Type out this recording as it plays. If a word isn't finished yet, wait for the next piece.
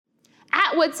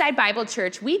At Woodside Bible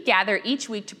Church, we gather each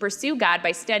week to pursue God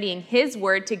by studying His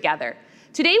Word together.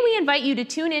 Today, we invite you to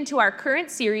tune into our current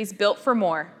series, Built for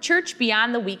More, Church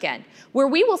Beyond the Weekend, where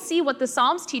we will see what the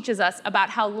Psalms teaches us about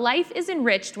how life is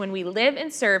enriched when we live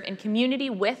and serve in community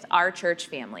with our church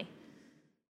family.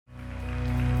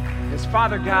 Yes,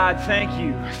 Father God, thank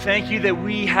you. Thank you that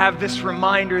we have this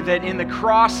reminder that in the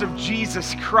cross of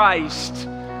Jesus Christ,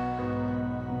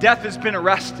 death has been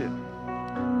arrested.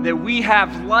 That we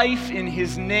have life in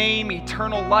His name,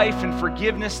 eternal life and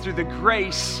forgiveness through the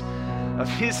grace of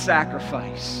His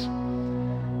sacrifice.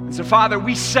 And so, Father,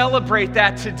 we celebrate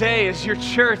that today as your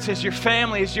church, as your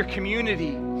family, as your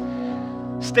community,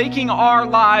 staking our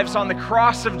lives on the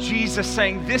cross of Jesus,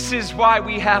 saying, this is why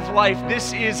we have life,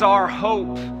 this is our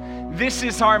hope, this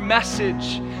is our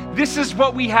message, this is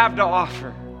what we have to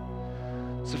offer.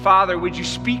 So, Father, would you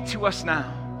speak to us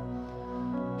now?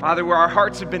 Father, where our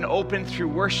hearts have been opened through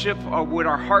worship, or would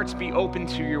our hearts be open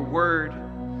to your word?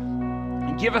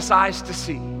 And give us eyes to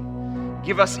see.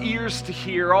 Give us ears to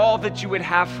hear all that you would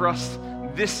have for us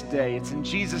this day. It's in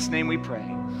Jesus' name we pray.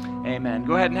 Amen.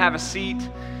 Go ahead and have a seat.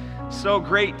 So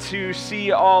great to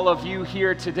see all of you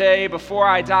here today. Before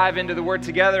I dive into the word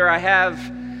together, I have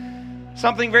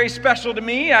something very special to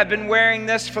me. I've been wearing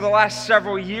this for the last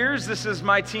several years. This is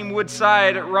my Team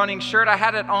Woodside running shirt. I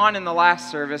had it on in the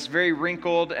last service, very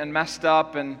wrinkled and messed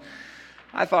up, and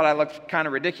I thought I looked kind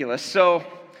of ridiculous. So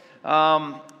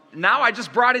now I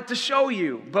just brought it to show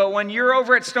you. But when you're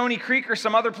over at Stony Creek or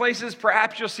some other places,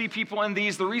 perhaps you'll see people in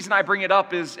these. The reason I bring it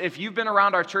up is if you've been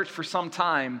around our church for some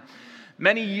time,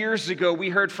 many years ago, we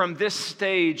heard from this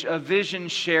stage a vision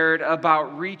shared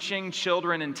about reaching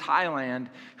children in Thailand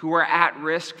who are at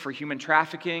risk for human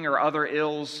trafficking or other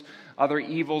ills, other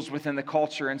evils within the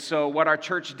culture. And so what our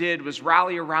church did was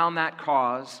rally around that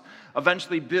cause,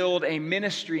 eventually build a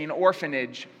ministry, an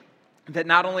orphanage that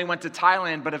not only went to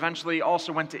Thailand, but eventually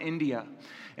also went to India.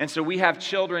 And so we have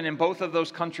children in both of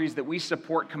those countries that we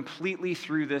support completely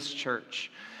through this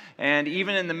church. And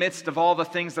even in the midst of all the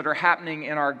things that are happening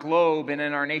in our globe and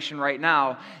in our nation right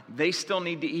now, they still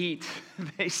need to eat.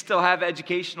 They still have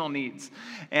educational needs.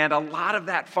 And a lot of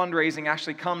that fundraising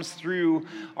actually comes through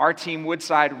our Team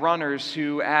Woodside runners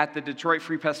who at the Detroit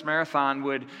Free Press Marathon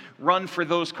would run for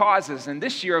those causes. And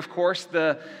this year, of course,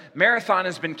 the marathon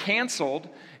has been canceled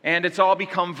and it's all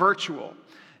become virtual.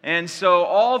 And so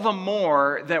all the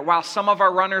more that while some of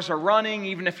our runners are running,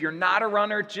 even if you're not a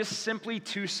runner, just simply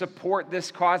to support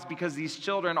this cause, because these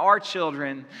children, our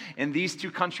children in these two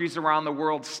countries around the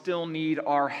world still need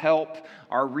our help,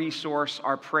 our resource,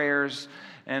 our prayers,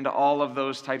 and all of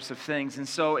those types of things. And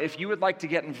so if you would like to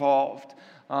get involved,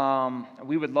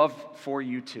 we would love for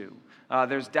you to.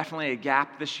 There's definitely a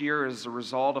gap this year as a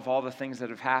result of all the things that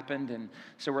have happened, and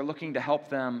so we're looking to help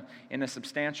them in a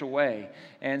substantial way.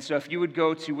 And so if you would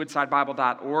go to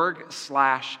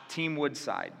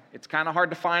woodsidebible.org/teamwoodside. It's kind of hard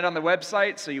to find on the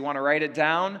website, so you want to write it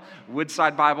down,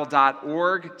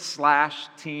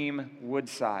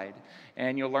 woodsidebible.org/teamwoodside.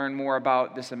 And you'll learn more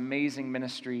about this amazing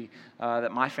ministry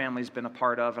that my family's been a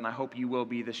part of, and I hope you will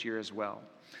be this year as well.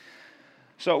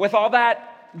 So with all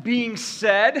that being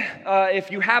said, if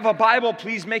you have a Bible,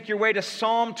 please make your way to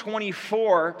Psalm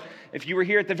 24. If you were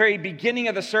here at the very beginning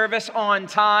of the service on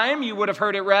time, you would have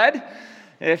heard it read.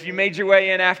 If you made your way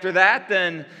in after that,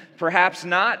 then perhaps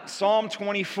not. Psalm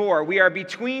 24. We are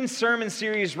between sermon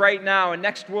series right now, and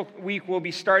next week we'll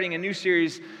be starting a new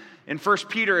series in 1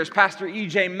 Peter, as Pastor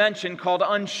EJ mentioned, called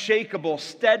Unshakable,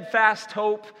 Steadfast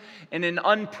Hope in an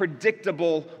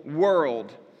Unpredictable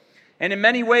World. And in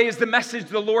many ways, the message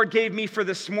the Lord gave me for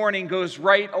this morning goes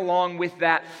right along with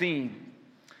that theme.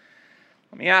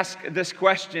 Let me ask this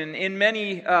question.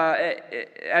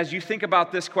 As you think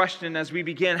about this question as we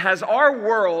begin, has our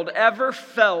world ever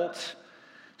felt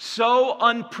so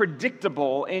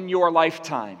unpredictable in your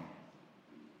lifetime?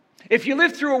 If you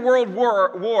lived through a world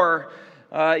war,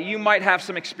 you might have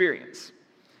some experience.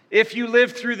 If you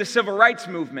lived through the Civil Rights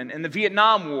Movement and the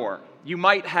Vietnam War, you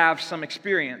might have some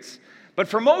experience. But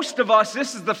for most of us,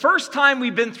 this is the first time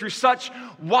we've been through such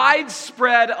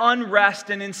widespread unrest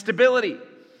and instability.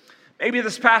 Maybe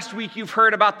this past week you've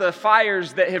heard about the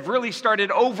fires that have really started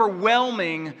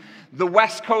overwhelming the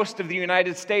west coast of the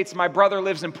United States. My brother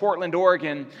lives in Portland,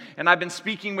 Oregon, and I've been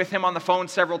speaking with him on the phone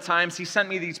several times. He sent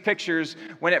me these pictures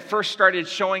when it first started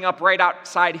showing up right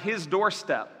outside his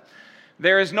doorstep.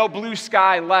 There is no blue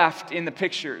sky left in the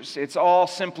pictures. It's all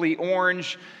simply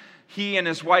orange. He and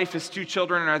his wife, his two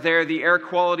children are there. The air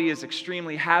quality is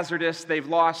extremely hazardous. They've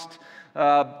lost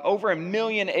over 1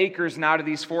 million acres now to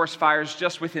these forest fires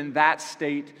just within that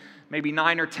state. maybe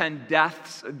 9 or 10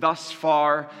 deaths thus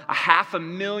far.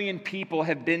 500,000 people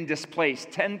have been displaced.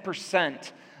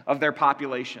 10% of their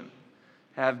population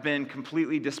have been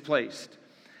completely displaced.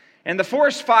 And the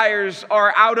forest fires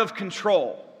are out of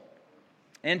control.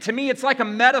 And to me, it's like a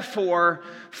metaphor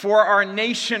for our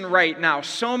nation right now.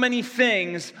 So many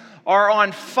things are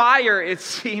on fire, it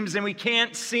seems, and we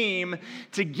can't seem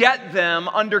to get them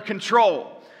under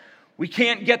control. We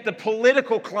can't get the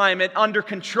political climate under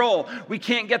control. We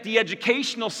can't get the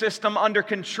educational system under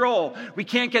control. We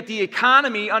can't get the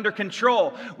economy under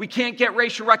control. We can't get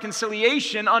racial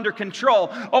reconciliation under control.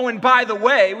 Oh, and by the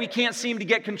way, we can't seem to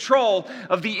get control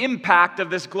of the impact of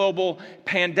this global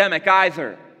pandemic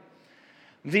either.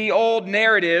 The old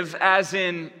narrative, as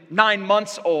in 9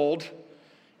 months old,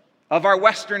 of our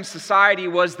Western society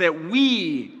was that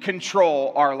we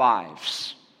control our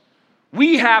lives.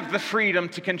 We have the freedom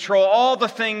to control all the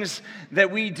things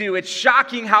that we do. It's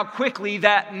shocking how quickly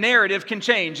that narrative can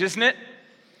change, isn't it?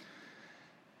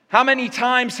 How many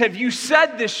times have you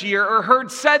said this year or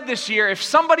heard said this year, if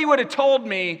somebody would have told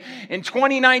me in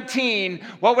 2019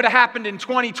 what would have happened in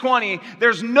 2020,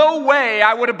 there's no way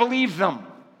I would have believed them.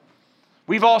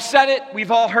 We've all said it,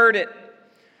 we've all heard it.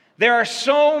 There are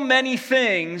so many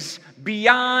things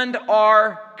beyond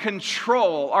our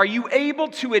control. Are you able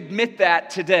to admit that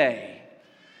today?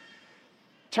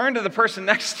 Turn to the person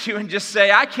next to you and just say,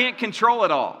 I can't control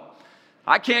it all.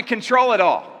 I can't control it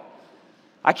all.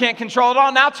 I can't control it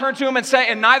all. Now turn to him and say,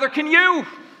 and neither can you.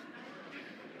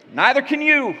 Neither can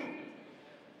you.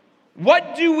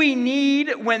 What do we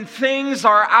need when things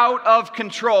are out of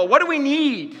control? What do we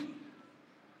need?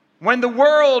 When the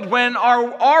world, when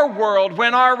our world,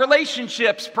 when our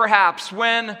relationships perhaps,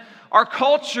 when our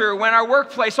culture, when our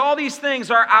workplace, all these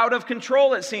things are out of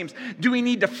control, it seems. Do we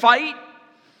need to fight?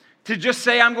 To just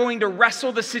say, I'm going to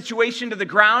wrestle the situation to the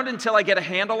ground until I get a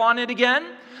handle on it again?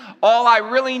 All I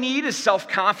really need is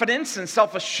self-confidence and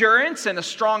self-assurance and a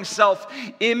strong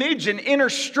self-image and inner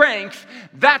strength.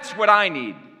 That's what I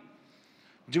need.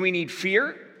 Do we need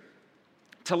fear?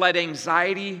 To let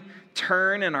anxiety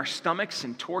turn in our stomachs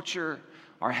and torture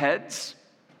our heads?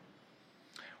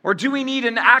 Or do we need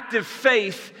an active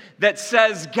faith that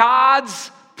says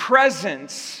God's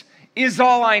presence is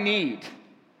all I need?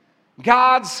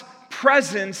 God's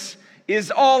presence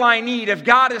is all I need. If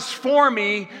God is for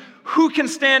me, who can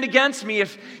stand against me?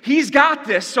 If He's got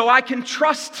this, so I can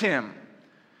trust Him.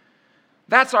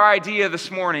 That's our idea this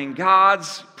morning.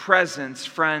 God's presence,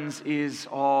 friends, is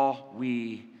all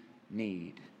we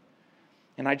need.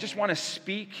 And I just want to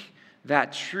speak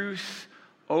that truth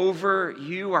over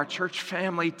you, our church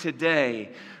family, today.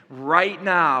 Right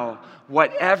now,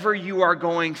 whatever you are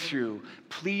going through,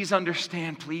 please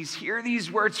understand, please hear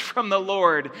these words from the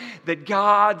Lord, that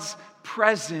God's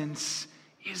presence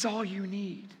is all you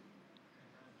need.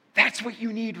 That's what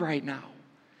you need right now.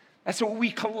 That's what we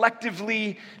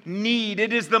collectively need.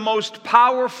 It is the most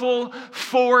powerful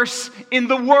force in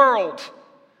the world,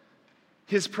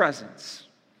 His presence.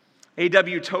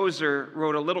 A.W. Tozer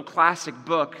wrote a little classic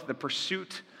book, The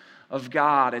Pursuit of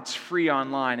God. It's free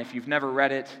online. If you've never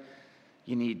read it,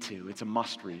 you need to. It's a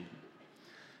must-read.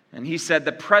 And he said,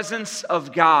 the presence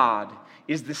of God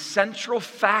is the central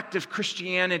fact of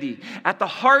Christianity. At the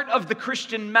heart of the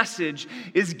Christian message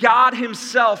is God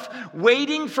Himself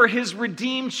waiting for His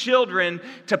redeemed children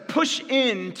to push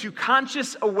into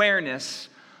conscious awareness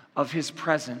of His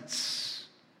presence.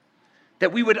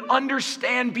 That we would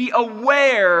understand, be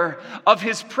aware of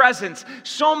His presence.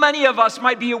 So many of us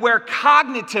might be aware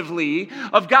cognitively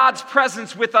of God's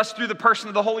presence with us through the person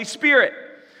of the Holy Spirit.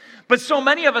 But so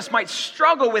many of us might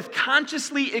struggle with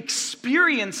consciously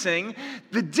experiencing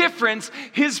the difference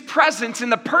His presence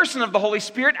in the person of the Holy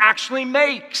Spirit actually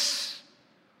makes.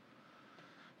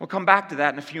 We'll come back to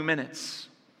that in a few minutes.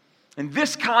 And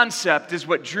this concept is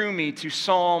what drew me to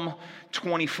Psalm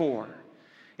 24.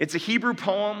 It's a Hebrew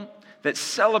poem that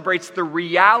celebrates the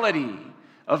reality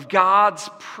of God's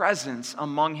presence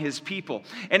among His people.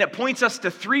 And it points us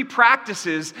to 3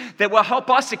 practices that will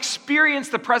help us experience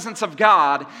the presence of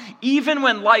God even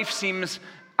when life seems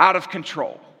out of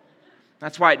control.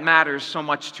 That's why it matters so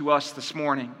much to us this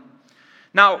morning.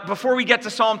 Now, before we get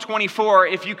to Psalm 24,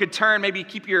 if you could turn, maybe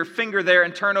keep your finger there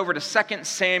and turn over to 2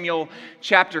 Samuel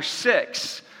chapter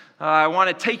 6. I want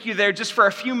to take you there just for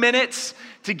a few minutes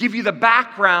to give you the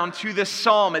background to this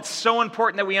psalm. It's so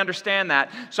important that we understand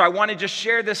that. So I want to just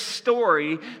share this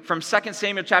story from 2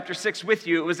 Samuel chapter 6 with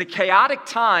you. It was a chaotic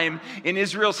time in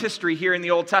Israel's history here in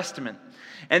the Old Testament.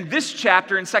 And this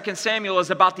chapter in 2 Samuel is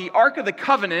about the Ark of the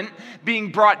Covenant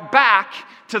being brought back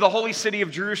to the holy city of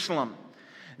Jerusalem.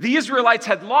 The Israelites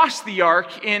had lost the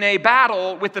Ark in a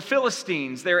battle with the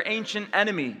Philistines, their ancient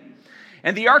enemy.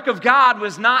 And the Ark of God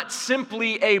was not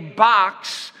simply a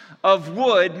box of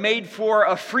wood made for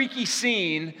a freaky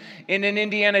scene in an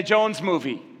Indiana Jones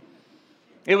movie.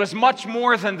 It was much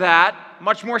more than that,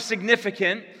 much more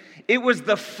significant. It was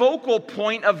the focal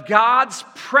point of God's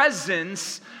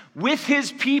presence with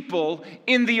his people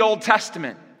in the Old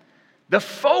Testament. The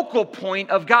focal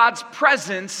point of God's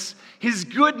presence, his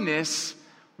goodness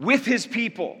with his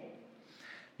people.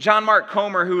 John Mark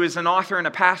Comer, who is an author and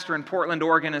a pastor in Portland,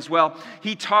 Oregon as well,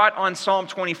 he taught on Psalm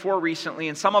 24 recently,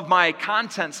 and some of my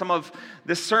content, some of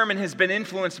this sermon has been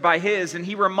influenced by his, and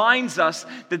he reminds us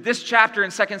that this chapter in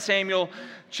 2 Samuel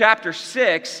chapter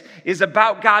 6 is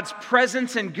about God's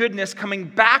presence and goodness coming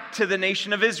back to the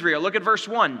nation of Israel. Look at verse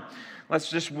 1. Let's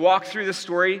just walk through the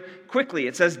story quickly.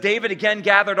 It says, David again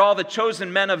gathered all the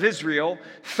chosen men of Israel,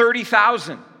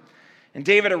 30,000. And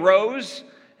David arose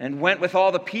and went with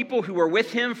all the people who were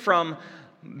with him from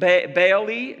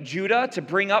Baale, Judah, to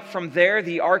bring up from there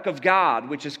the ark of God,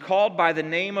 which is called by the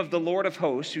name of the Lord of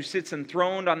hosts, who sits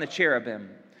enthroned on the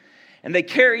cherubim. And they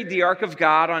carried the ark of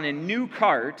God on a new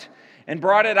cart and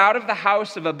brought it out of the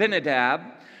house of Abinadab,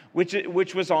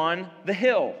 which was on the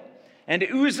hill. And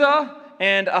Uzzah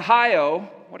and Ahio,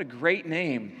 what a great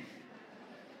name.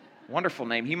 Wonderful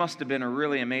name. He must have been a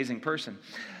really amazing person.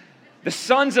 The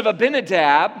sons of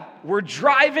Abinadab were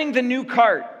driving the new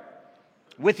cart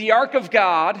with the ark of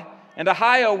God, and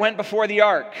Ahio went before the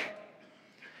ark.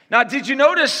 Now, did you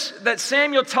notice that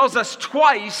Samuel tells us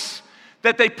twice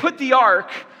that they put the ark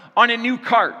on a new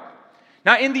cart?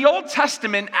 Now, in the Old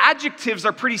Testament, adjectives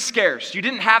are pretty scarce. You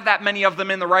didn't have that many of them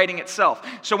in the writing itself.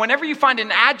 So whenever you find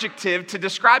an adjective to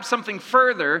describe something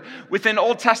further within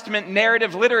Old Testament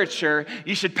narrative literature,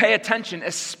 you should pay attention,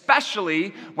 especially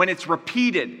when it's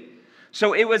repeated.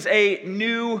 So it was a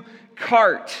new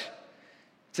cart.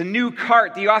 It's a new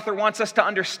cart. The author wants us to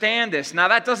understand this. Now,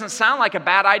 that doesn't sound like a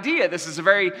bad idea. This is a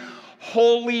very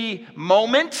holy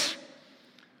moment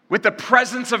with the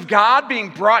presence of God being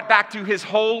brought back to his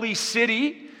holy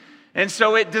city. And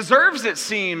so it deserves, it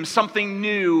seems, something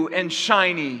new and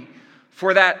shiny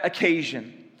for that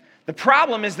occasion. The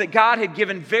problem is that God had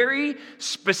given very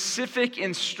specific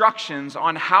instructions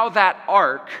on how that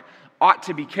ark ought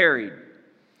to be carried.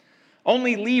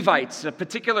 Only Levites, a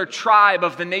particular tribe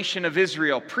of the nation of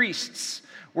Israel, priests,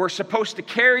 were supposed to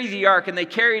carry the ark, and they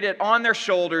carried it on their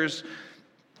shoulders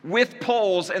with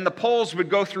poles, and the poles would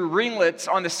go through ringlets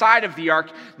on the side of the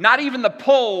ark. Not even the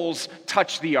poles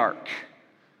touched the ark.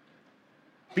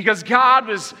 Because God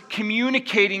was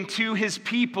communicating to his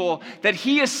people that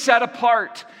he is set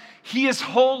apart, he is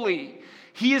holy,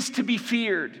 he is to be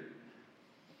feared.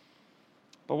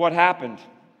 But what happened?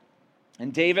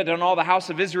 And David and all the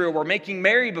house of Israel were making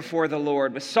merry before the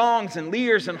Lord with songs and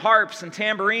lyres and harps and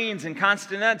tambourines and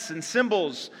castanets and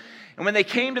cymbals. And when they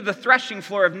came to the threshing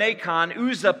floor of Nacon,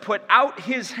 Uzzah put out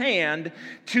his hand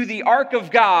to the ark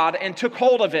of God and took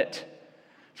hold of it,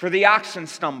 for the oxen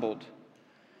stumbled.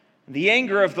 The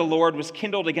anger of the Lord was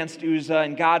kindled against Uzzah,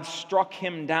 and God struck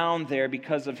him down there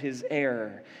because of his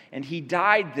error. And he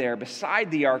died there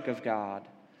beside the ark of God.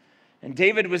 And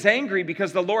David was angry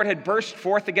because the Lord had burst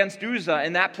forth against Uzzah,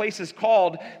 and that place is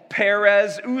called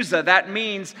Perez Uzzah. That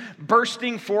means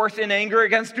bursting forth in anger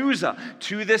against Uzzah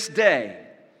to this day.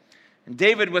 And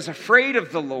David was afraid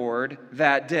of the Lord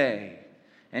that day.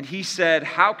 And he said,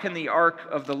 "How can the ark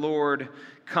of the Lord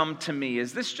come to me?"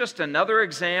 Is this just another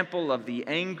example of the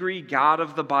angry God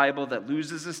of the Bible that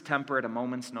loses his temper at a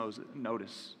moment's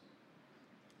notice?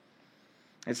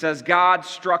 It says God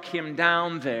struck him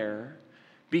down there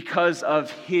because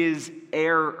of his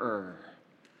error.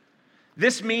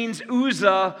 This means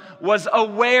Uzzah was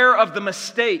aware of the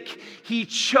mistake. He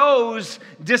chose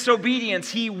disobedience.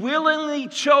 He willingly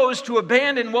chose to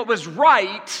abandon what was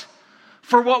right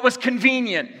for what was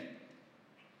convenient.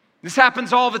 This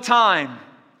happens all the time.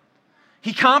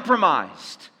 He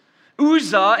compromised.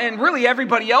 Uzzah, and really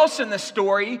everybody else in the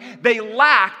story, they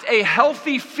lacked a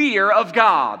healthy fear of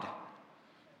God.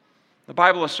 The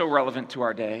Bible is so relevant to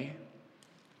our day,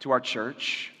 to our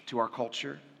church, to our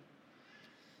culture.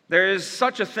 There is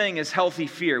such a thing as healthy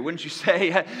fear, wouldn't you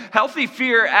say? Healthy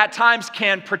fear at times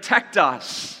can protect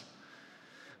us.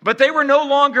 But they were no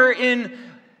longer in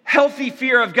healthy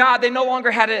fear of God. They no longer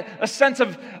had a sense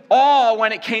of awe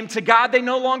when it came to God. They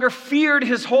no longer feared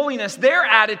his holiness. Their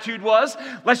attitude was,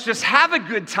 let's just have a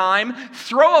good time,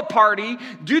 throw a party,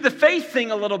 do the faith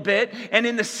thing a little bit, and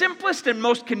in the simplest and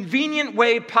most convenient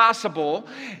way possible,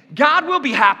 God will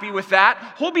be happy with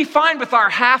that. He'll be fine with our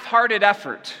half-hearted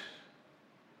effort.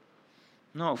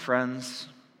 No, friends.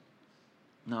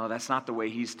 No, that's not the way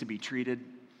he's to be treated.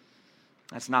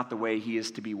 That's not the way he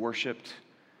is to be worshiped.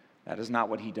 That is not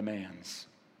what he demands.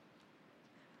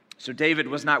 So David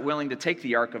was not willing to take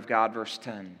the ark of God, verse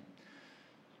 10,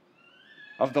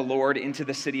 of the Lord into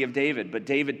the city of David. But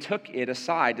David took it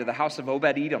aside to the house of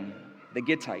Obed-Edom, the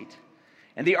Gittite.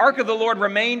 And the ark of the Lord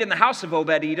remained in the house of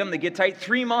Obed-Edom, the Gittite,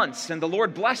 3 months. And the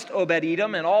Lord blessed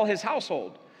Obed-Edom and all his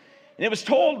household. And it was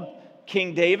told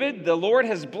King David, the Lord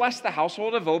has blessed the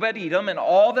household of Obed-Edom and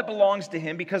all that belongs to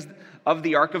him because of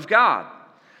the ark of God.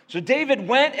 So David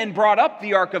went and brought up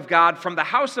the ark of God from the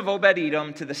house of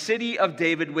Obed-Edom to the city of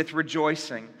David with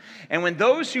rejoicing. And when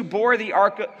those who bore the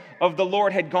ark of the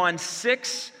Lord had gone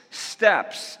 6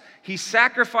 steps, he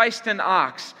sacrificed an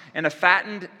ox and a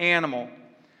fattened animal.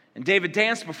 And David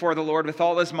danced before the Lord with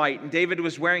all his might, and David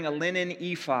was wearing a linen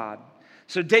ephod.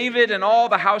 So David and all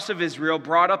the house of Israel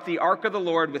brought up the ark of the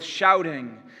Lord with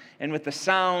shouting and with the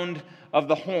sound of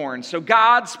the horn. So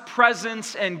God's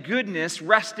presence and goodness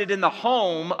rested in the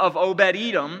home of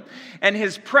Obed-Edom, and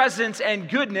his presence and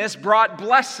goodness brought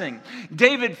blessing.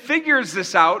 David figures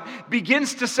this out,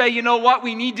 begins to say, you know what,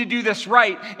 we need to do this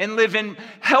right and live in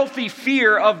healthy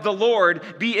fear of the Lord,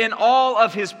 be in all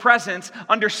of his presence,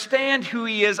 understand who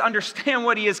he is, understand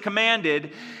what he has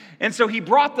commanded. And so he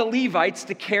brought the Levites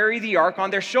to carry the ark on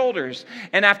their shoulders.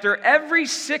 And after every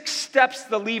 6 steps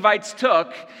the Levites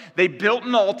took, they built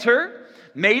an altar,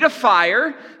 made a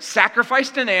fire,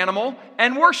 sacrificed an animal,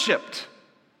 and worshiped.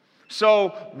 So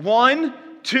 1,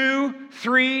 2,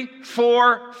 3,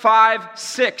 4, 5,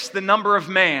 6, the number of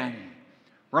man,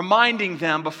 reminding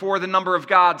them before the number of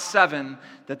God, 7,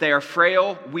 that they are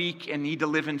frail, weak, and need to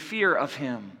live in fear of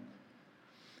him.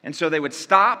 And so they would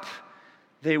stop,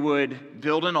 they would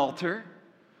build an altar,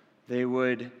 they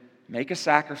would make a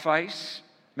sacrifice,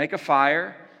 make a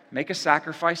fire, make a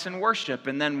sacrifice, and worship.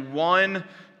 And then 1,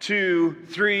 2,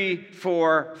 3,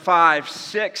 4, 5,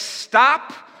 6,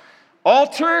 stop,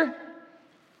 altar,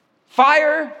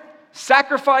 fire,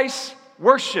 sacrifice,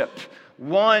 worship.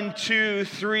 1, 2,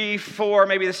 3, 4,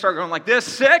 maybe they start going like this.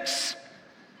 6,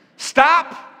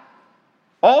 stop,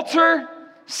 altar,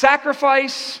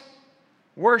 sacrifice,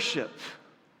 worship.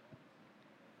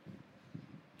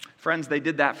 Friends, they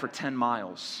did that for 10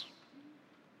 miles.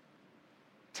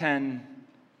 10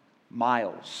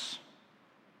 miles.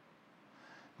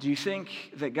 Do you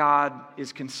think that God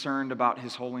is concerned about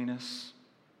his holiness?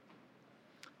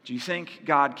 Do you think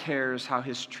God cares how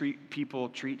his people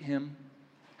treat him,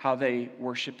 how they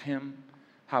worship him,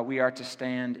 how we are to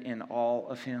stand in awe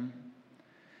of him?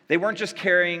 They weren't just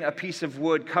carrying a piece of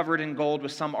wood covered in gold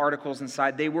with some articles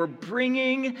inside. They were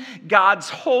bringing God's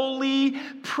holy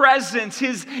presence,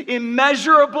 his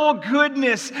immeasurable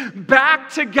goodness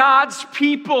back to God's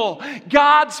people.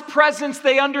 God's presence,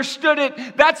 they understood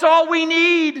it. That's all we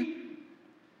need.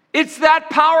 It's that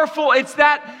powerful. It's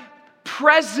that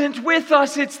present with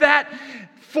us. It's that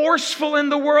forceful in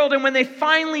the world. And when they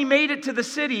finally made it to the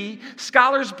city,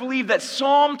 scholars believe that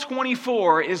Psalm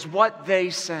 24 is what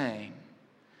they sang.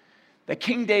 That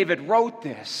King David wrote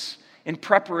this in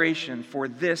preparation for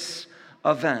this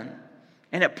event.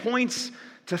 And it points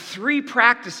to 3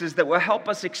 practices that will help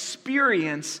us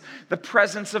experience the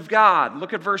presence of God.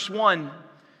 Look at verse 1.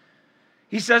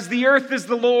 He says, "The earth is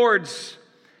the Lord's,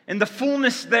 and the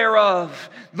fullness thereof,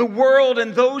 the world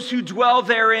and those who dwell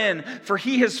therein, for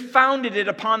he has founded it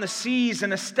upon the seas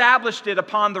and established it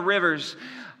upon the rivers."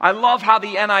 I love how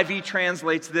the NIV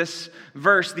translates this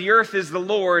verse. The earth is the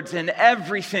Lord's and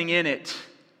everything in it,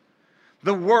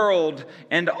 the world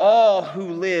and all who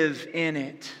live in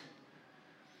it.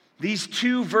 These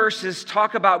 2 verses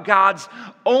talk about God's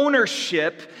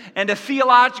ownership and a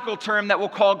theological term that we'll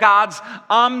call God's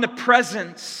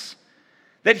omnipresence.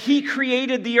 That he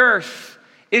created the earth.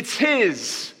 It's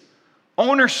his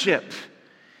ownership.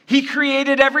 He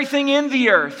created everything in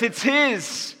the earth. It's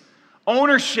his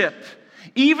ownership.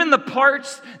 Even the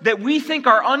parts that we think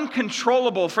are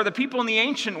uncontrollable for the people in the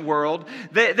ancient world,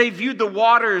 they viewed the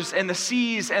waters and the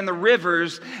seas and the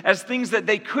rivers as things that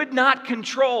they could not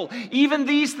control. Even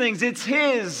these things, it's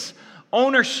his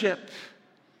ownership.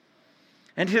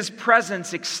 And his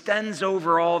presence extends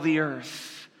over all the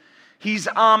earth. He's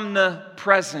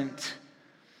omnipresent.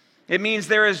 It means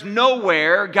there is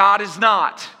nowhere God is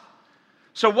not.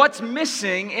 So what's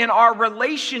missing in our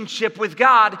relationship with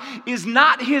God is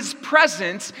not his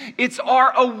presence, it's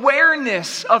our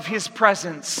awareness of his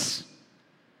presence.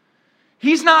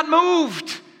 He's not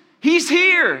moved. He's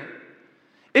here.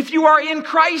 If you are in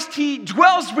Christ, he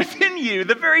dwells within you,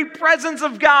 the very presence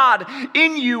of God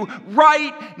in you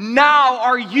right now.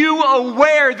 Are you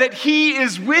aware that he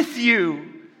is with you?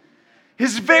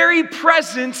 His very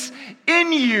presence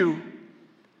in you.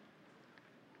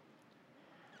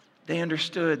 They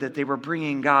understood that they were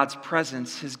bringing God's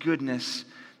presence, his goodness,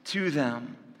 to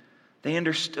them. They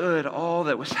understood all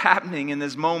that was happening in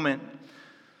this moment.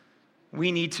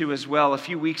 We need to as well. A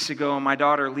few weeks ago, my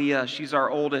daughter Leah, she's our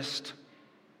oldest,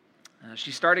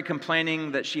 she started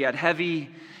complaining that she had heavy,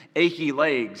 achy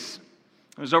legs.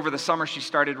 It was over the summer she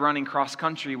started running cross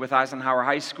country with Eisenhower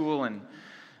High School, and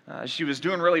she was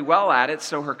doing really well at it,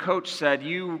 so her coach said,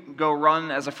 "You go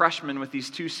run as a freshman with these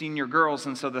two senior girls,"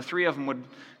 and so the three of them would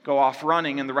go off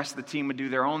running, and the rest of the team would do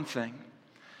their own thing.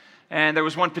 And there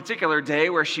was one particular day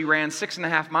where she ran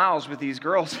 6.5 miles with these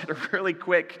girls at a really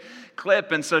quick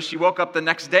clip, and so she woke up the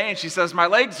next day and she says, "My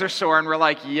legs are sore," and we're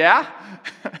like, "Yeah?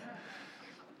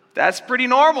 That's pretty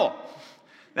normal.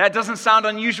 That doesn't sound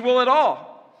unusual at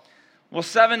all." Well,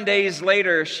 7 days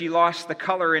later, she lost the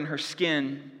color in her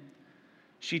skin.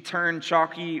 She turned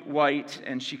chalky white,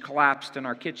 and she collapsed in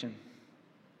our kitchen.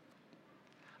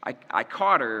 I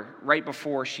caught her right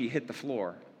before she hit the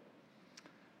floor.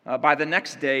 By the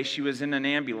next day, she was in an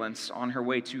ambulance on her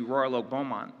way to Royal Oak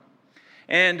Beaumont.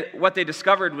 And what they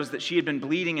discovered was that she had been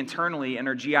bleeding internally in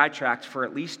her GI tract for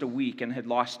at least a week and had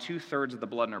lost 2/3 of the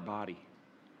blood in her body.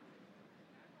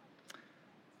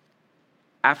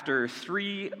 After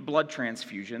 3 blood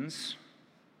transfusions,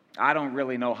 I don't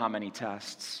really know how many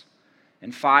tests,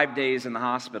 and 5 days in the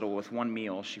hospital with 1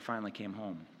 meal, she finally came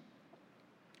home.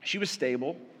 She was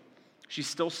stable. She's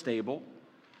still stable.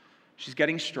 She's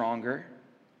getting stronger.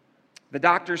 The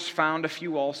doctors found a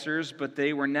few ulcers, but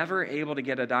they were never able to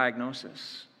get a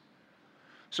diagnosis.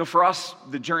 So for us,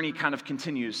 the journey kind of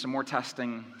continues. Some more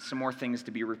testing, some more things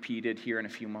to be repeated here in a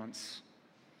few months.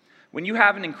 When you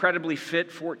have an incredibly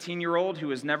fit 14-year-old who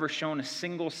has never shown a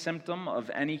single symptom of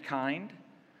any kind,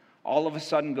 all of a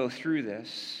sudden go through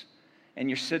this, and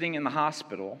you're sitting in the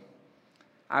hospital,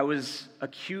 I was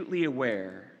acutely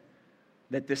aware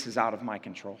that this is out of my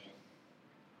control.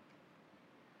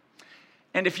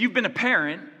 And if you've been a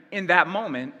parent in that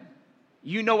moment,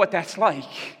 you know what that's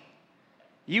like.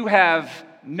 You have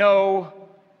no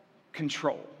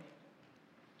control.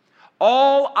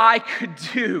 All I could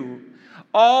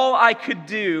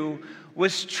do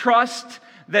was trust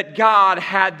that God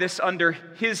had this under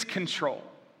His control.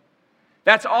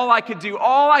 That's all I could do.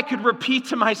 All I could repeat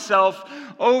to myself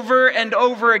over and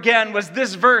over again was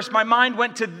this verse. My mind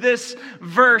went to this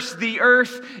verse. "The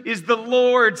earth is the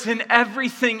Lord's and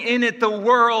everything in it, the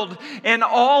world and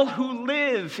all who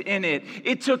live in it."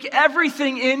 It took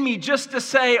everything in me just to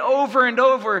say over and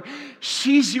over,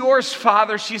 "She's yours,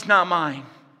 Father. She's not mine.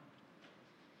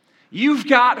 You've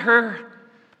got her.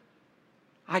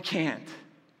 I can't.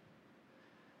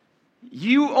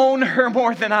 You own her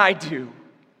more than I do.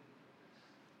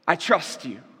 I trust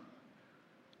you."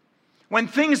 When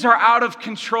things are out of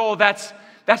control, that's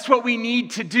what we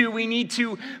need to do. We need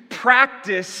to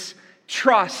practice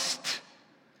trust.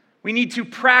 We need to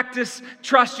practice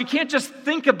trust. You can't just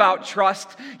think about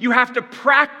trust. You have to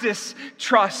practice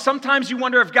trust. Sometimes you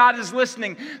wonder if God is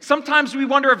listening. Sometimes we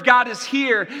wonder if God is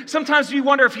here. Sometimes we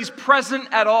wonder if He's present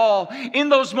at all. In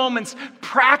those moments,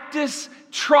 practice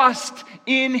trust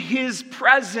in His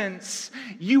presence.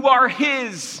 You are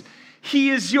His.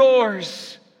 He is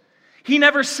yours. He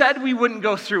never said we wouldn't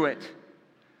go through it,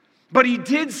 but He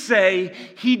did say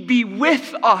He'd be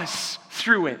with us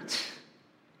through it.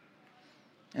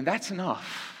 And that's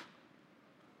enough.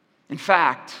 In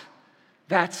fact,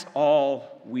 that's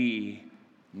all we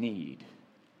need.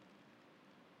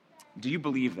 Do you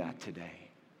believe that today?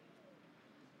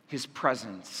 His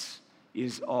presence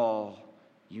is all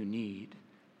you need.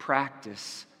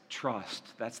 Practice trust.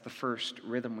 That's the first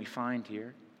rhythm we find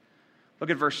here. Look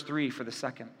at verse 3 for the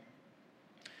second.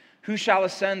 "Who shall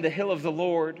ascend the hill of the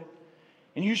Lord?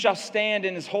 And who shall stand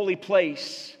in His holy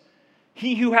place?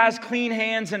 He who has clean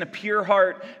hands and a pure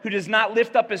heart, who does not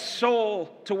lift up his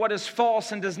soul to what is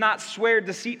false and does not swear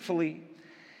deceitfully.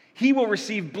 He will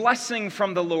receive blessing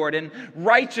from the Lord and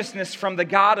righteousness from the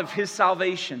God of his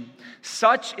salvation.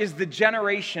 Such is the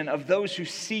generation of those who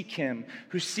seek Him,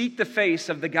 who seek the face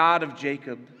of the God of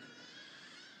Jacob."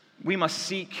 We must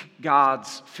seek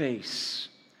God's face.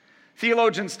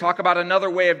 Theologians talk about another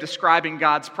way of describing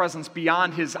God's presence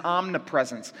beyond His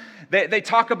omnipresence. They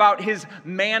talk about His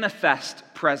manifest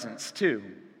presence too.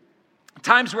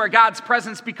 Times where God's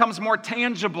presence becomes more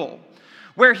tangible,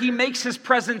 where He makes His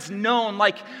presence known,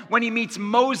 like when He meets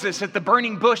Moses at the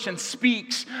burning bush and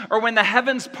speaks, or when the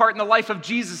heavens part in the life of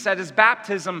Jesus at His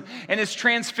baptism and His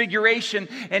transfiguration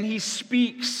and He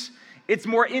speaks. It's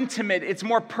more intimate, it's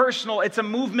more personal, it's a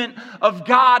movement of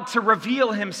God to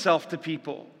reveal Himself to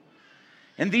people.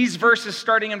 And these verses,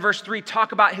 starting in verse 3,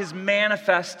 talk about His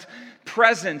manifest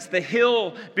presence. The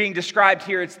hill being described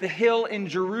here, it's the hill in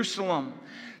Jerusalem.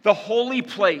 The holy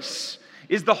place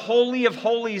is the Holy of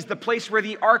Holies, the place where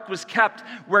the ark was kept,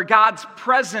 where God's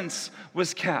presence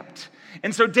was kept.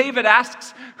 And so David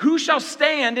asks, who shall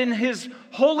stand in his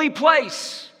holy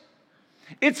place?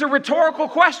 It's a rhetorical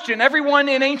question. Everyone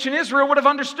in ancient Israel would have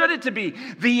understood it to be.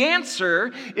 The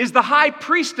answer is the high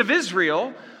priest of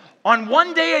Israel on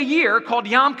one day a year called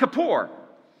Yom Kippur,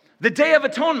 the Day of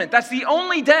Atonement. That's the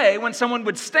only day when someone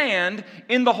would stand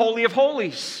in the Holy of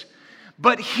Holies.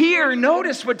 But here,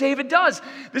 notice what David does.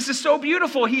 This is so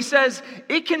beautiful. He says,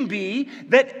 it can be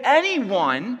that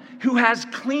anyone who has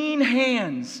clean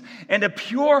hands and a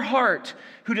pure heart,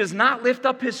 who does not lift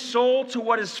up his soul to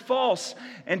what is false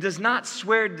and does not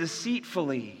swear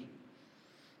deceitfully.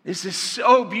 This is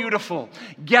so beautiful.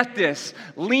 Get this.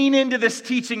 Lean into this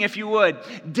teaching if you would.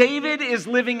 David is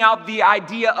living out the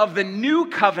idea of the new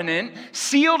covenant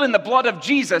sealed in the blood of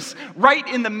Jesus right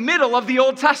in the middle of the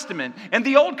Old Testament and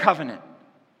the Old Covenant.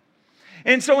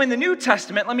 And so in the New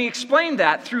Testament, let me explain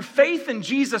that. Through faith in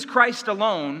Jesus Christ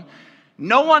alone,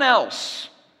 no one else,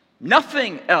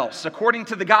 nothing else, according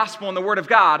to the gospel and the word of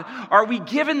God, are we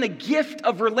given the gift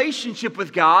of relationship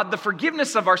with God, the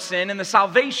forgiveness of our sin, and the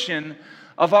salvation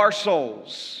of our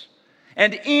souls.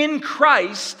 And in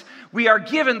Christ, we are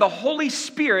given the Holy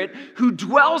Spirit who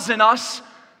dwells in us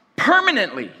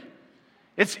permanently.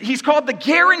 He's called the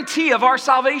guarantee of our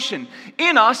salvation.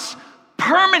 In us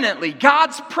permanently.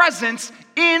 God's presence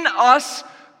in us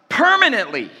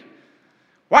permanently.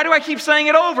 Why do I keep saying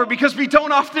it over? Because we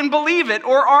don't often believe it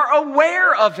or are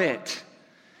aware of it.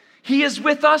 He is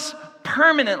with us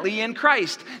permanently in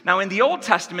Christ. Now, in the Old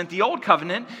Testament, the Old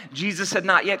Covenant, Jesus had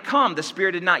not yet come. The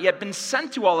Spirit had not yet been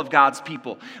sent to all of God's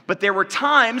people. But there were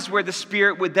times where the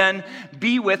Spirit would then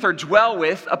be with or dwell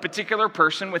with a particular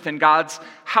person within God's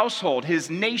household, his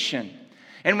nation.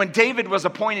 And when David was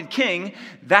appointed king,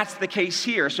 that's the case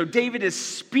here. So David is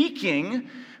speaking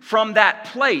from that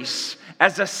place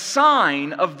as a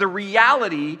sign of the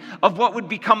reality of what would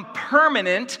become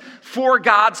permanent for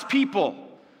God's people,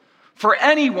 for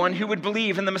anyone who would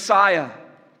believe in the Messiah.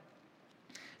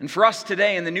 And for us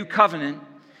today in the new covenant,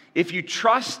 if you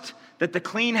trust that the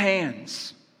clean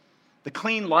hands, the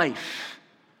clean life,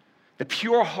 the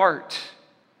pure heart,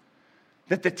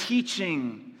 that the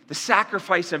teaching, the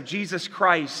sacrifice of Jesus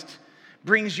Christ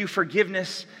brings you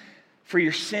forgiveness for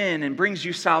your sin and brings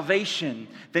you salvation,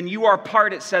 then you are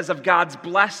part, it says, of God's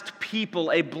blessed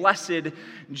people, a blessed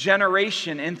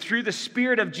generation. And through the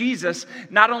Spirit of Jesus,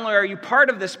 not only are you part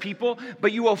of this people,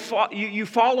 but you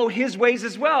follow His ways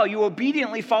as well. You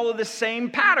obediently follow the same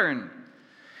pattern.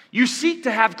 You seek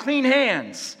to have clean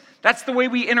hands. That's the way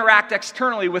we interact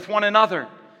externally with one another.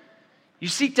 You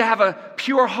seek to have a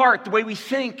pure heart, the way we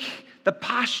think, the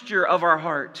posture of our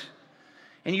heart.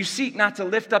 And you seek not to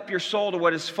lift up your soul to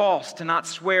what is false, to not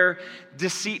swear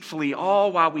deceitfully,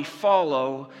 all while we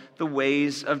follow the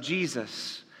ways of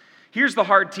Jesus. Here's the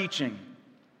hard teaching.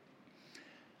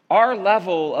 Our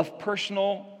level of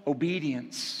personal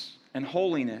obedience and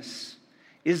holiness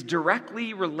is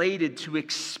directly related to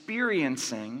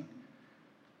experiencing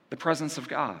the presence of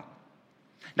God.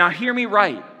 Now, hear me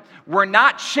right. We're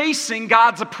not chasing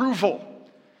God's approval.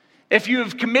 If you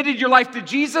have committed your life to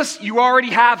Jesus, you already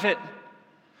have it.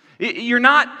 You're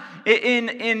not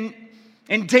in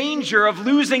danger of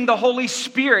losing the Holy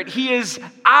Spirit. He is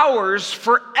ours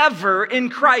forever in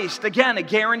Christ. Again, a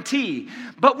guarantee.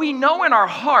 But we know in our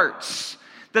hearts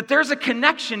that there's a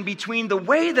connection between the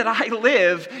way that I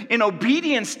live in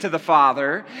obedience to the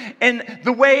Father and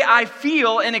the way I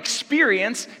feel and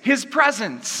experience His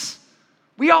presence.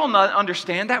 We all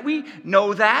understand that. We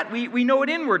know that. We know it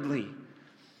inwardly.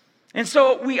 And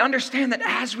so we understand that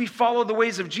as we follow the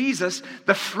ways of Jesus,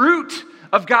 the fruit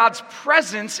of God's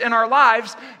presence in our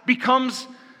lives becomes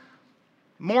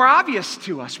more obvious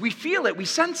to us. We feel it, we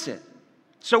sense it.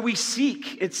 So we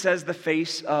seek, it says, the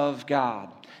face of God.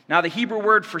 Now the Hebrew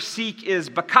word for seek is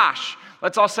bakash.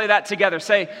 Let's all say that together.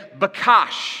 Say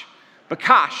bakash.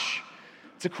 Bakash.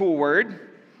 It's a cool word.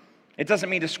 It doesn't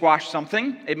mean to squash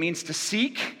something. It means to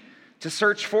seek, to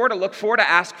search for, to look for, to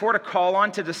ask for, to call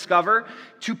on, to discover,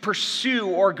 to pursue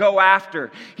or go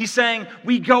after. He's saying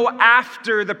we go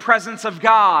after the presence of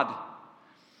God.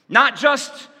 Not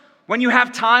just when you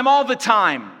have time all the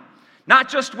time. Not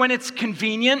just when it's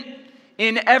convenient,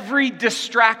 in every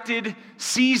distracted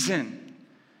season.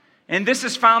 And this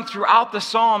is found throughout the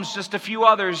Psalms, just a few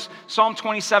others. Psalm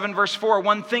 27, verse 4,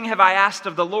 one thing have I asked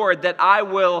of the Lord, that I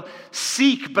will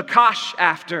seek bakash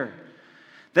after,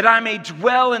 that I may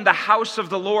dwell in the house of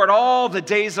the Lord all the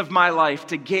days of my life,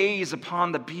 to gaze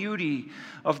upon the beauty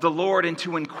of the Lord and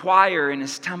to inquire in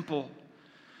His temple.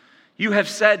 You have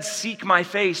said, seek my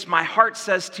face. My heart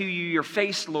says to you, your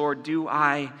face, Lord, do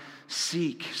I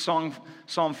seek. Psalm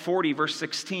 40, verse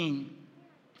 16.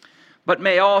 But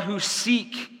may all who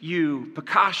seek you,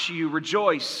 Pakash you,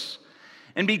 rejoice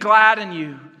and be glad in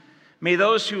you. May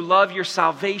those who love your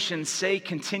salvation say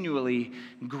continually,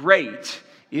 great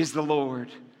is the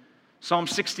Lord. Psalm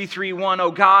 63:1,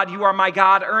 O God, you are my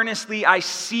God. Earnestly I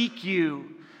seek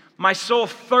you. My soul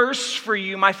thirsts for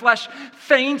you. My flesh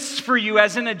faints for you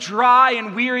as in a dry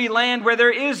and weary land where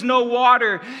there is no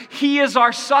water. He is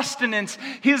our sustenance.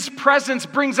 His presence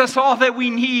brings us all that we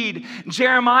need.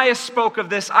 Jeremiah spoke of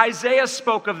this. Isaiah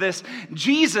spoke of this.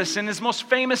 Jesus, in his most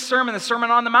famous sermon, the Sermon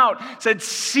on the Mount, said,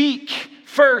 seek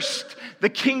first the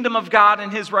kingdom of God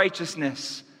and his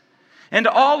righteousness. And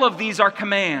all of these are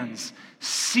commands.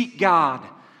 Seek God.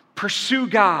 Pursue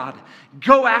God.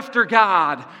 Go after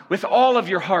God with all of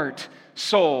your heart,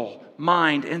 soul,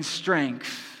 mind, and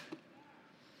strength.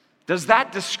 Does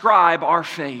that describe our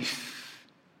faith?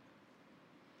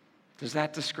 Does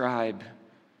that describe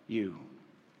you?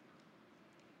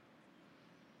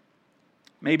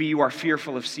 Maybe you are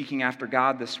fearful of seeking after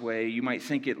God this way. You might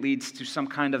think it leads to some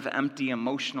kind of empty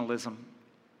emotionalism.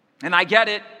 And I get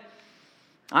it.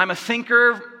 I'm a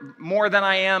thinker more than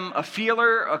I am a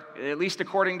feeler, at least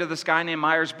according to this guy named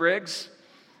Myers-Briggs.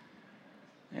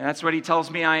 And that's what he tells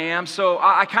me I am. So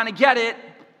I kind of get it.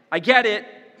 I get it.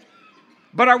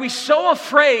 But are we so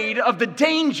afraid of the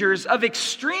dangers of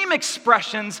extreme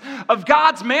expressions of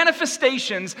God's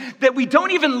manifestations that we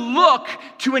don't even look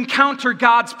to encounter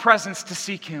God's presence to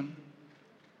seek him?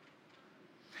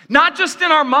 Not just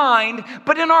in our mind,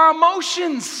 but in our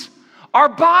emotions, our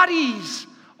bodies,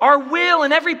 our will,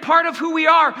 and every part of who we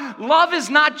are. Love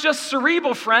is not just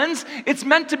cerebral, friends. It's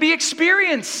meant to be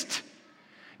experienced.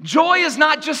 Joy is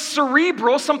not just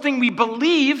cerebral, something we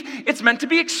believe. It's meant to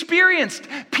be experienced.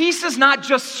 Peace is not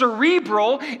just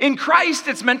cerebral. In Christ,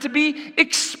 it's meant to be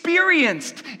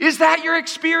experienced. Is that your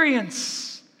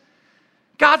experience?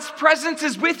 God's presence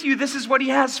is with you. This is what he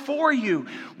has for you.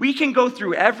 We can go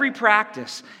through every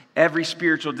practice, every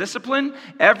spiritual discipline,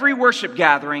 every worship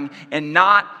gathering, and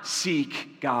not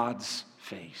seek God's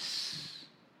face.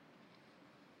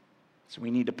 So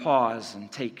we need to pause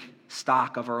and take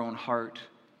stock of our own heart.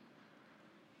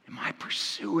 Am I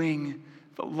pursuing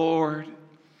the Lord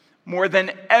more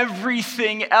than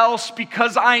everything else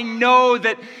because I know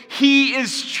that he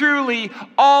is truly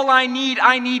all I need?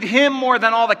 I need him more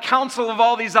than all the counsel of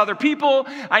all these other people.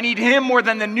 I need him more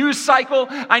than the news cycle.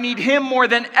 I need him more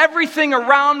than everything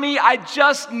around me. I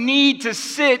just need to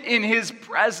sit in his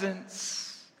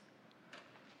presence.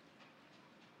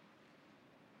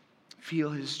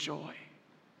 Feel his joy.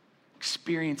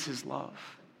 Experience his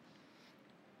love.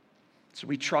 So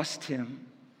we trust him,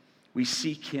 we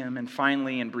seek him, and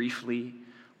finally and briefly,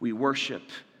 we worship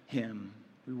him.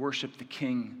 We worship the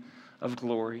King of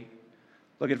glory.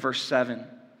 Look at verse 7.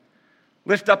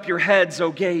 Lift up your heads,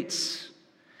 O gates,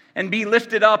 and be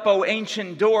lifted up, O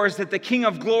ancient doors, that the King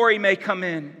of glory may come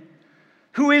in.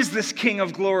 Who is this King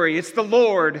of glory? It's the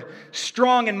Lord,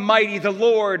 strong and mighty, the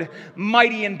Lord,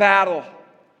 mighty in battle.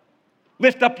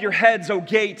 Lift up your heads, O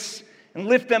gates, and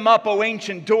lift them up, O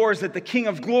ancient doors, that the King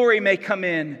of glory may come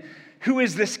in. Who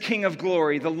is this King of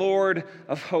glory? The Lord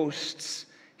of hosts.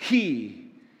 He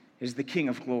is the King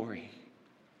of glory.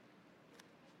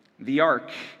 The ark,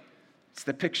 it's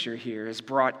the picture here, is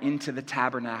brought into the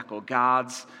tabernacle.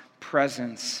 God's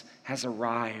presence has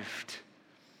arrived.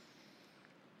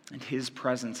 And his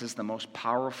presence is the most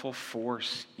powerful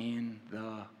force in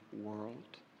the world.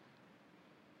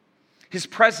 His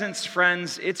presence,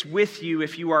 friends, it's with you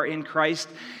if you are in Christ.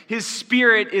 His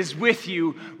Spirit is with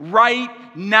you right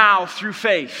now through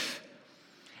faith.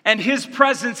 And his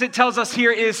presence, it tells us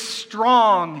here, is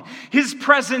strong. His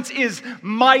presence is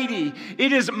mighty.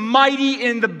 It is mighty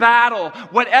in the battle.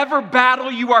 Whatever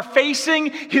battle you are facing,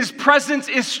 his presence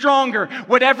is stronger.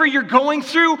 Whatever you're going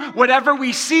through, whatever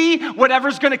we see,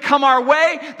 whatever's going to come our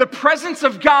way, the presence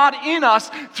of God in us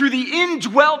through the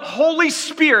indwelt Holy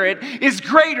Spirit is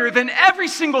greater than every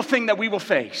single thing that we will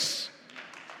face.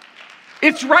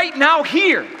 It's right now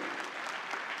here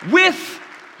with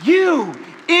you,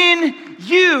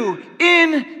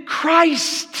 in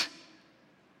Christ.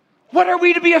 What are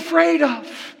we to be afraid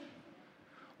of?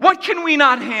 What can we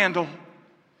not handle?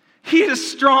 He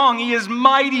is strong. He is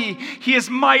mighty. He is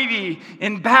mighty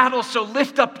in battle. So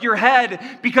lift up your head,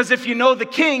 because if you know the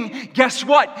King, guess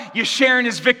what? You share in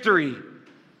his victory.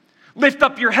 Lift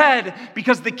up your head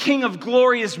because the King of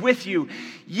glory is with you.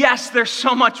 Yes, there's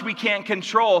so much we can't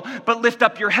control, but lift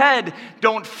up your head.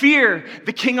 Don't fear.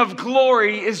 The King of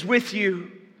glory is with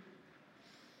you.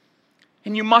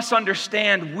 And you must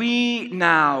understand, we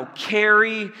now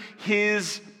carry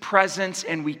his presence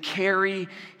and we carry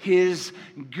his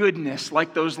goodness,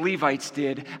 like those Levites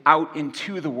did, out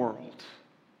into the world.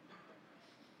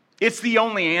 It's the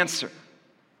only answer.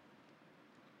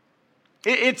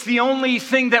 It's the only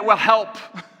thing that will help.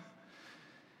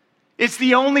 It's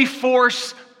the only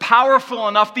force powerful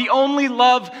enough, the only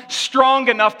love strong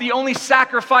enough, the only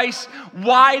sacrifice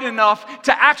wide enough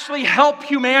to actually help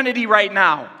humanity right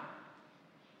now.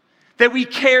 That we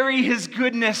carry his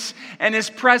goodness and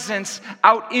his presence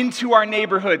out into our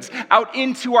neighborhoods, out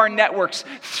into our networks,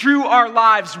 through our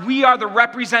lives. We are the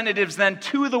representatives then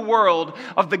to the world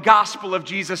of the gospel of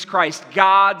Jesus Christ,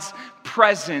 God's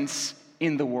presence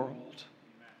in the world.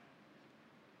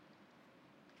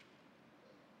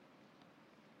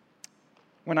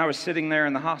 When I was sitting there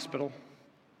in the hospital,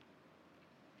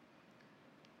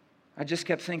 I just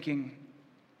kept thinking,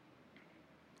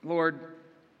 Lord,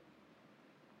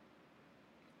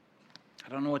 I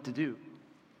don't know what to do.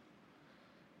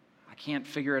 I can't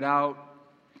figure it out.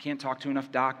 I can't talk to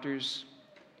enough doctors.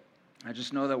 I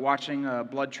just know that watching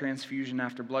blood transfusion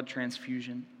after blood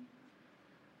transfusion,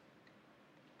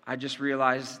 I just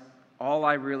realized all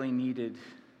I really needed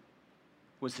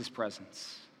was his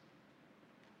presence.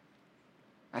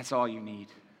 That's all you need.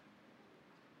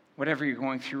 Whatever you're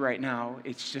going through right now,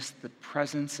 it's just the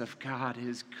presence of God,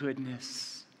 his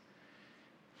goodness,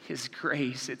 his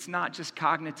grace. It's not just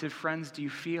cognitive, friends. Do you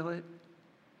feel it?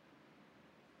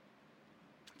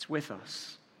 It's with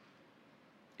us.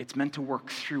 It's meant to work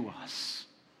through us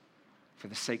for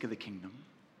the sake of the kingdom.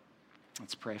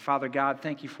 Let's pray. Father God,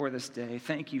 thank you for this day.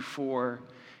 Thank you for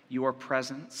your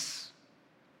presence.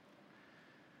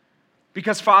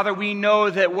 Because, Father, we know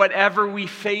that whatever we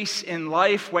face in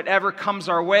life, whatever comes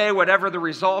our way, whatever the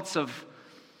results of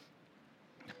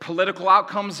political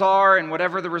outcomes are, and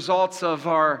whatever the results of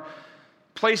our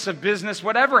place of business,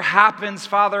 whatever happens,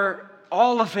 Father,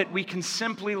 all of it we can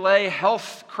simply lay.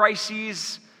 Health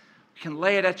crises, we can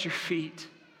lay it at your feet.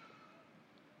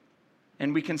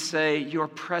 And we can say, your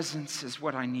presence is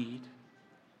what I need.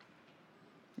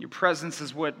 Your presence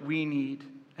is what we need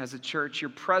as a church.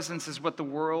 Your presence is what the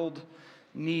world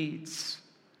needs.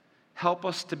 Help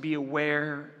us to be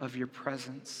aware of your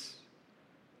presence.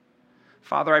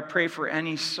 Father, I pray for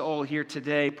any soul here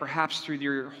today, perhaps through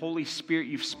your Holy Spirit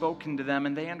you've spoken to them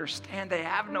and they understand they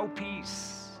have no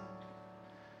peace.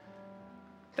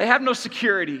 They have no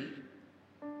security.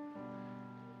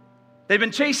 They've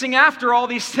been chasing after all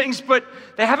these things, but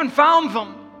they haven't found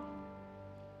them.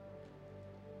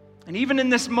 And even in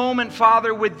this moment,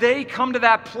 Father, would they come to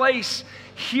that place,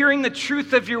 hearing the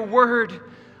truth of your word,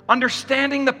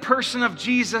 understanding the person of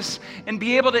Jesus, and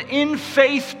be able to, in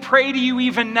faith, pray to you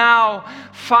even now,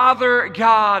 Father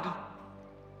God,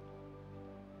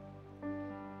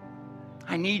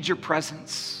 I need your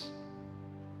presence.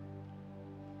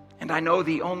 And I know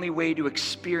the only way to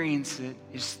experience it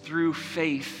is through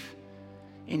faith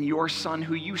in your Son,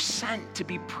 who you sent to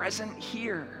be present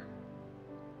here.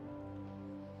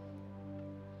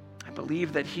 I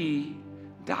believe that he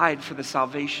died for the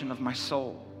salvation of my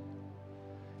soul.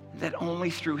 That only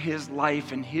through his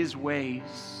life and his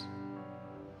ways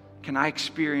can I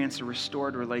experience a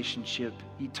restored relationship,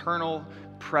 eternal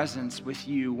presence with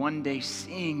you, one day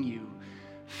seeing you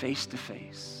face to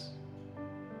face.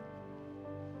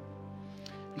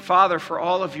 And Father, for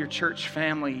all of your church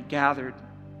family gathered,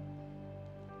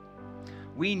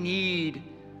 we need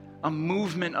a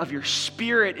movement of your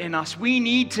Spirit in us. We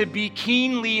need to be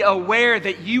keenly aware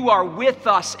that you are with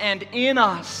us and in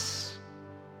us.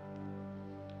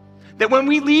 That when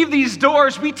we leave these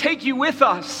doors, we take you with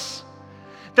us.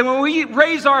 That when we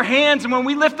raise our hands and when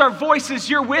we lift our voices,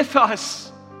 you're with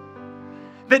us.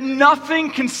 That nothing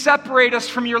can separate us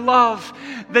from your love.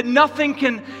 That nothing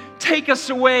can take us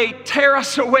away, tear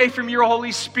us away from your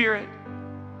Holy Spirit.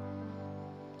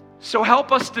 So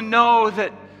help us to know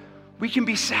that we can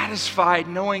be satisfied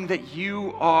knowing that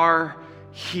you are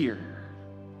here.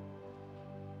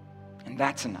 And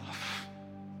that's enough.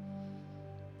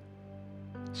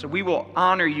 So we will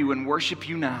honor you and worship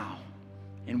you now.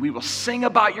 And we will sing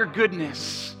about your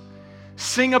goodness,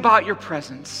 sing about your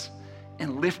presence,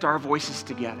 and lift our voices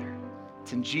together.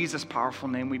 It's in Jesus' powerful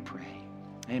name we pray.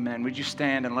 Amen. Would you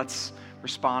stand and let's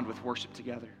respond with worship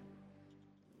together.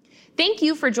 Thank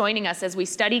you for joining us as we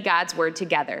study God's Word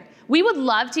together. We would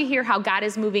love to hear how God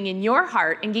is moving in your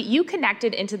heart and get you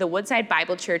connected into the Woodside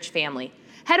Bible Church family.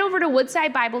 Head over to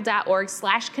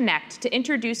woodsidebible.org/connect to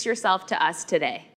introduce yourself to us today.